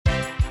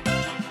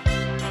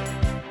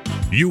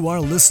You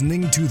are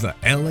listening to the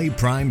LA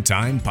Prime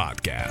Time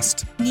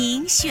Podcast.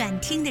 您选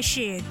听的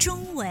是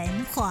中文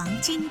黄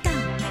金档。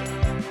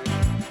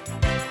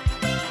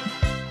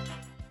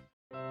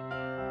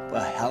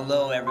Well,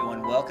 hello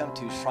everyone. Welcome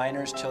to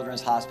Shriners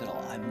Children's Hospital.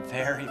 I'm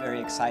very, very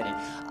excited.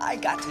 I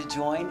got to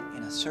join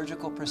in a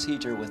surgical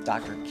procedure with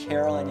Dr.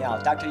 Carolyn Yao.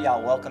 Dr.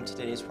 Yao, welcome to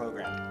today's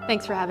program.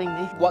 Thanks for having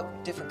me.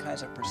 What different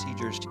kinds of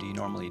procedures do you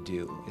normally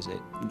do? Is it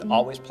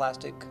always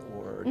plastic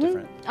or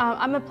different?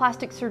 I'm a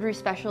plastic surgery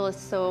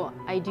specialist, so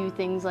I do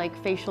things like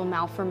facial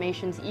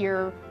malformations,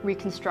 ear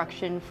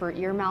reconstruction for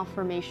ear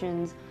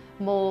malformations,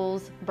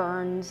 moles,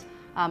 burns,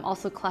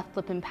 also cleft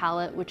lip and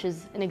palate, which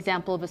is an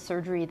example of a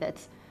surgery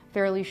that's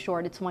fairly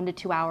short. It's 1 to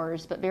 2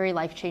 hours, but very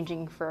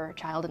life-changing for a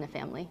child and a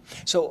family.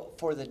 So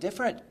for the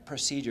different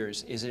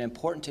procedures, is it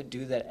important to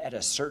do that at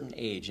a certain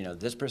age? You know,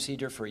 this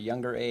procedure for a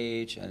younger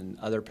age and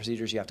other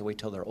procedures you have to wait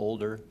till they're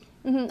older?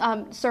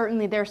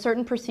 Certainly, there are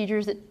certain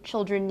procedures that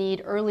children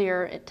need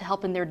earlier to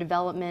help in their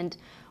development,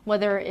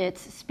 whether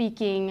it's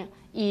speaking,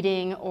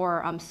 eating,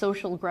 or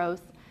social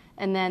growth.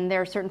 And then there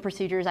are certain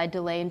procedures I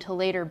delay until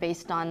later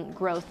based on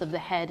growth of the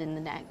head and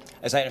the neck.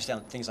 As I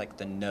understand, things like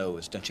the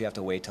nose, don't you have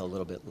to wait till a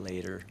little bit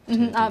later?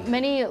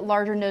 Many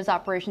larger nose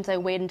operations, I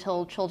wait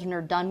until children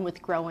are done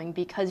with growing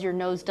because your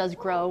nose does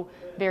grow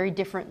very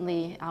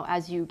differently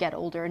as you get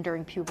older and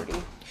during puberty.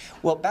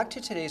 Well, back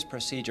to today's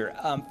procedure.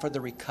 For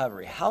the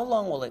recovery, how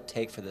long will it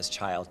take for this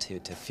child to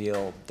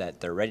feel that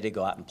they're ready to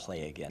go out and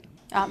play again?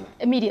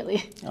 Immediately.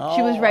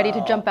 She was ready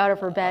to jump out of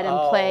her bed and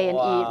play and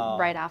eat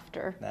right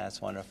after. That's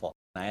wonderful.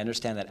 I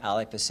understand that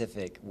Ally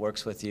Pacific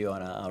works with you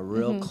on a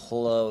real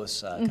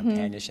close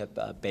companionship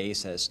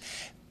basis.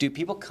 Do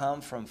people come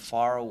from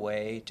far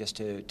away just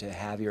to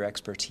have your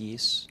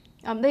expertise?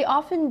 They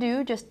often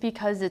do, just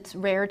because it's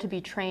rare to be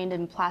trained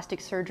in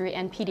plastic surgery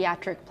and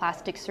pediatric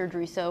plastic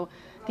surgery. So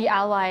the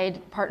Allied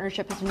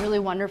partnership has been really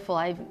wonderful.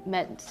 I've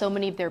met so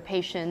many of their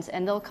patients,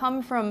 and they'll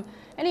come from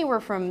anywhere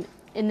from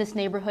in this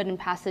neighborhood in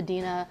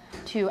Pasadena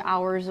to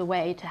hours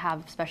away to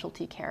have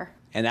specialty care.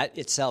 And that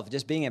itself,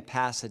 just being in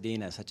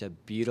Pasadena, such a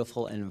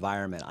beautiful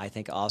environment, I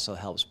think also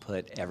helps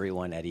put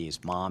everyone at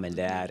ease, mom and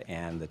dad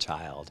and the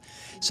child.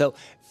 So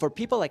for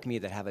people like me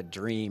that have a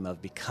dream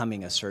of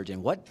becoming a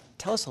surgeon,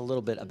 tell us a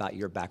little bit about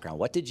your background.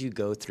 What did you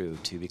go through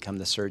to become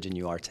the surgeon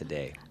you are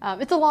today?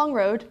 It's a long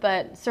road,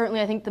 but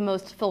certainly I think the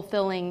most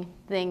fulfilling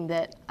thing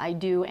that I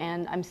do,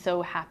 and I'm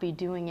so happy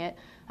doing it,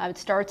 it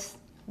starts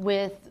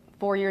with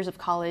 4 years of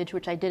college,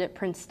 which I did at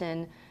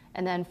Princeton,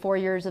 and then 4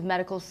 years of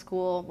medical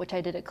school, which I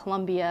did at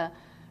Columbia.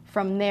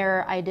 From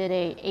there, I did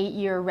a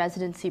 8-year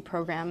residency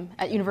program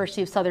at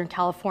University of Southern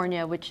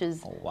California, which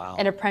is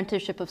an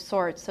apprenticeship of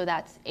sorts. So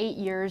that's 8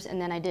 years,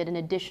 and then I did an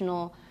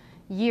additional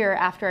year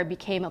after I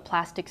became a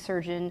plastic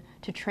surgeon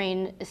to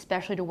train,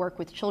 especially to work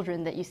with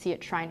children that you see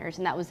at Shriners,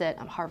 and that was at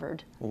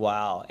Harvard.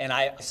 Wow. And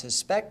I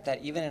suspect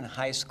that even in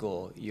high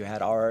school, you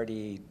had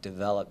already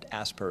developed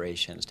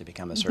aspirations to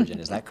become a surgeon.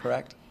 Is that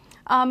correct?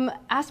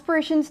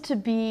 Aspirations to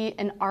be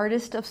an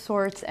artist of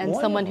sorts and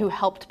someone who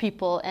helped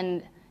people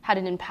and had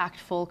an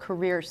impactful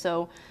career.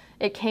 So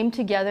it came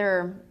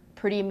together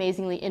pretty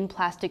amazingly in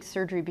plastic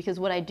surgery because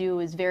what I do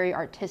is very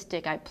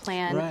artistic. I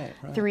plan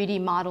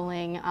 3D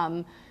modeling,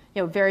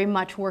 very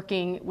much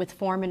working with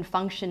form and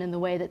function in the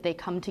way that they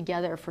come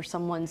together for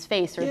someone's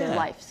face or their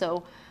life.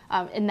 So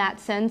in that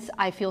sense,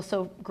 I feel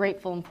so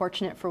grateful and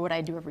fortunate for what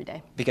I do every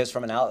day. Because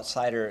from an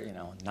outsider,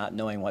 not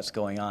knowing what's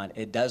going on,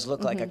 it does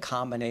look like a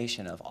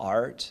combination of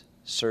art,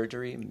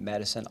 surgery,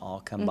 medicine,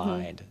 all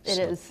combined. It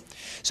is.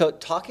 So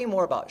talking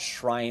more about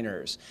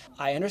Shriners,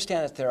 I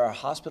understand that there are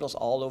hospitals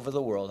all over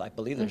the world. I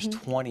believe there's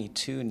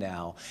 22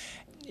 now.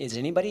 Is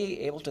anybody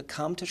able to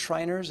come to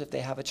Shriners if they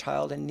have a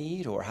child in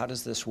need, or how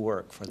does this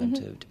work for them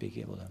to be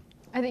able to?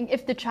 I think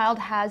if the child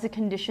has a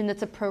condition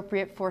that's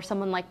appropriate for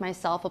someone like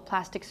myself, a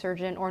plastic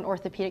surgeon or an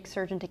orthopedic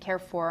surgeon to care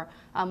for,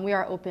 we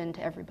are open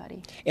to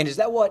everybody. And is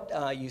that what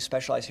you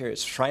specialize here?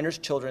 It's Shriners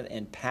Children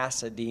in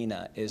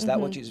Pasadena. Is that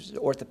what you,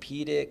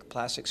 orthopedic,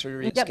 plastic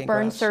surgery, skin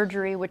burn grafts?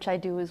 surgery, which I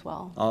do as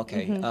well.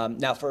 Okay.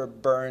 Now for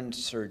burn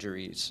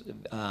surgeries,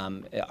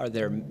 are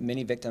there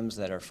many victims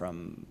that are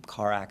from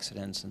car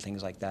accidents and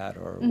things like that?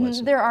 Or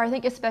There are, I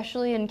think,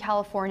 especially in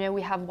California,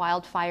 we have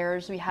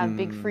wildfires, we have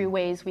big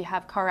freeways, we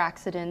have car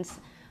accidents.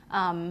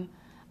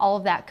 All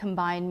of that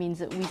combined means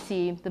that we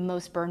see the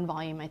most burn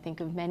volume, I think,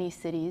 of many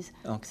cities.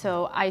 Okay.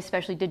 So I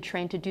especially did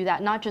train to do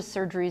that, not just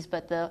surgeries,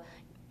 but the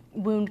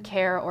wound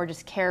care or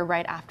just care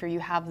right after you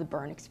have the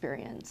burn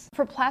experience.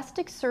 For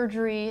plastic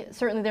surgery,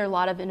 certainly there are a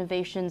lot of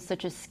innovations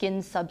such as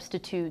skin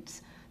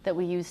substitutes that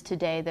we use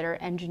today that are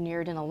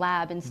engineered in a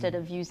lab. Instead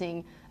of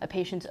using a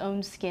patient's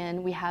own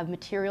skin, we have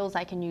materials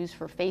I can use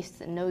for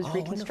face and nose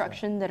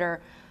reconstruction that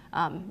are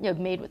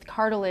made with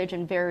cartilage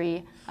and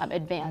very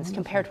advanced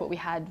compared to what we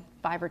had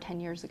 5 or 10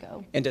 years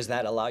ago. And does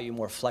that allow you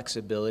more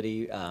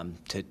flexibility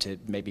to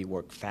maybe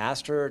work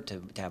faster,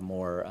 to have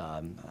more,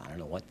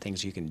 what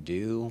things you can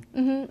do?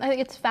 I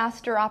think it's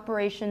faster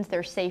operations.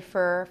 They're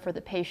safer for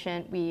the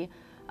patient. We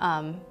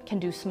can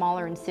do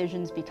smaller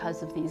incisions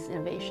because of these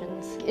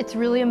innovations. It's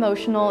really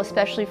emotional,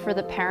 especially for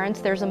the parents.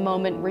 There's a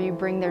moment where you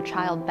bring their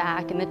child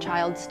back and the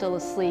child's still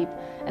asleep,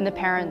 and the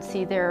parents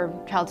see their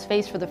child's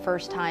face for the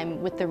first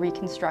time with the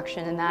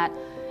reconstruction, and that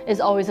is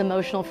always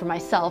emotional for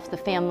myself, the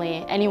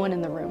family, anyone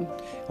in the room.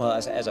 Well,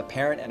 as a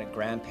parent and a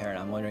grandparent,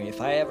 I'm wondering if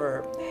I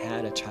ever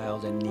had a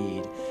child in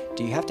need,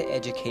 do you have to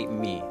educate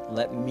me,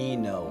 let me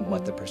know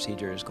what the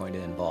procedure is going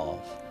to involve?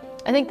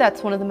 I think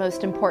that's one of the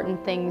most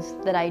important things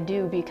that I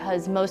do,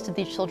 because most of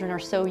these children are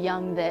so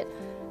young that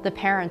the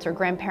parents or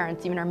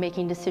grandparents even are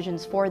making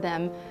decisions for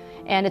them.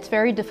 And it's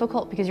very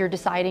difficult because you're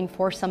deciding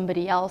for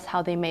somebody else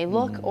how they may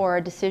look, or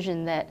a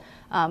decision that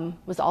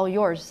was all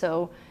yours.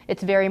 So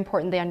it's very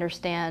important they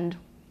understand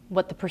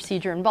what the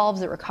procedure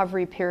involves, the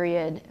recovery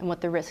period, and what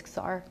the risks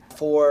are.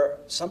 For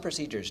some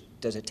procedures,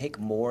 does it take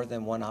more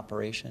than one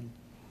operation?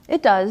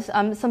 It does.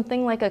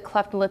 Something like a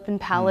cleft lip and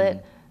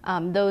palate,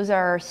 those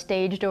are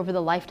staged over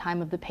the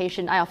lifetime of the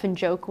patient. I often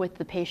joke with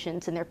the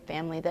patients and their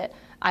family that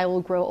I will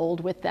grow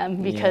old with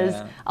them, because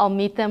I'll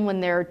meet them when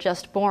they're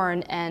just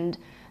born, and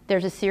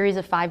there's a series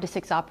of 5 to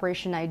 6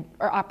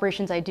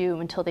 operations I do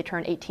until they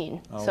turn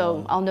 18.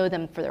 So I'll know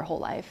them for their whole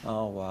life.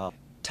 Oh, wow.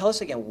 Tell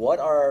us again, what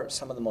are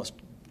some of the most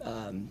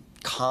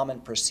common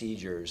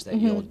procedures that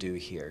you'll do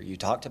here? You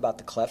talked about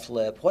the cleft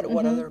lip. What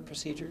other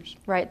procedures?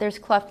 Right, there's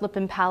cleft lip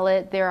and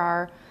palate. There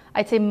are,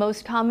 I'd say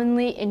most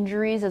commonly,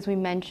 injuries, as we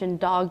mentioned,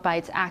 dog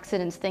bites,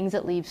 accidents, things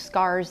that leave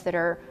scars that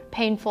are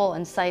painful,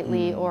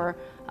 unsightly, or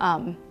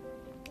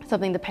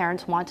something the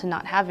parents want to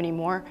not have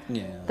anymore.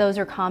 Those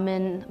are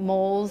common.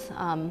 Moles,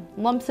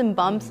 lumps and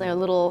bumps, they're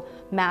little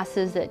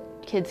masses that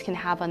kids can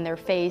have on their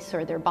face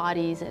or their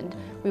bodies, and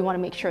we want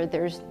to make sure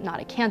there's not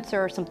a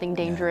cancer or something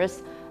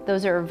dangerous.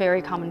 Those are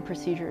very common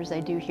procedures I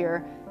do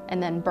here.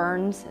 And then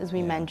burns, as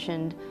we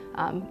mentioned,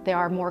 they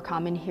are more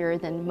common here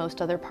than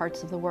most other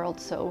parts of the world,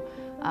 so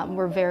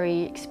we're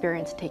very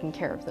experienced taking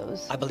care of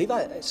those. I believe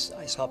I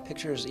saw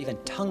pictures, even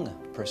tongue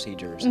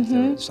procedures.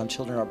 Some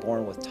children are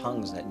born with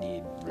tongues that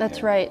need repair.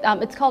 That's right.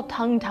 It's called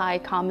tongue tie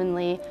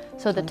commonly.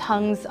 So the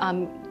tongues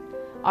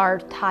are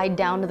tied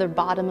down to the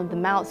bottom of the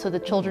mouth, so the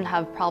children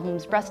have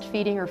problems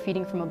breastfeeding or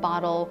feeding from a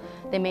bottle.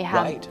 They may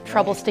have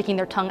trouble sticking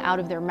their tongue out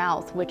of their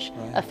mouth, which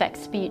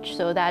affects speech.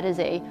 So that is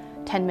a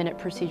 10-minute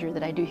procedure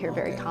that I do here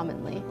very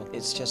commonly.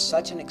 It's just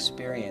such an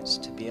experience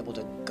to be able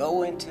to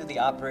go into the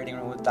operating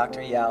room with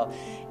Dr. Yao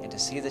and to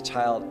see the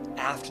child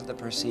after the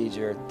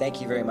procedure.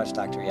 Thank you very much,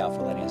 Dr. Yao,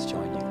 for letting us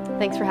join you.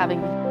 Thanks for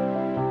having me.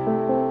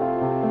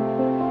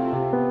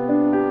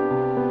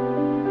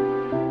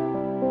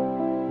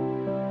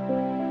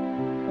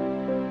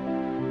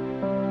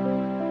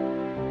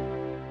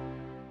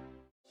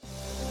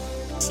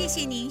谢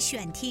谢您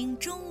选听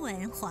中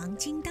文黄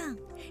金档，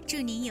祝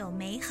您有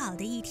美好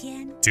的一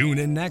天。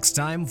 Tune in next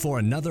time for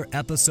another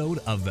episode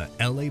of the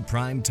LA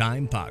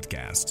Primetime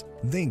Podcast.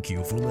 Thank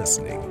you for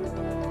listening.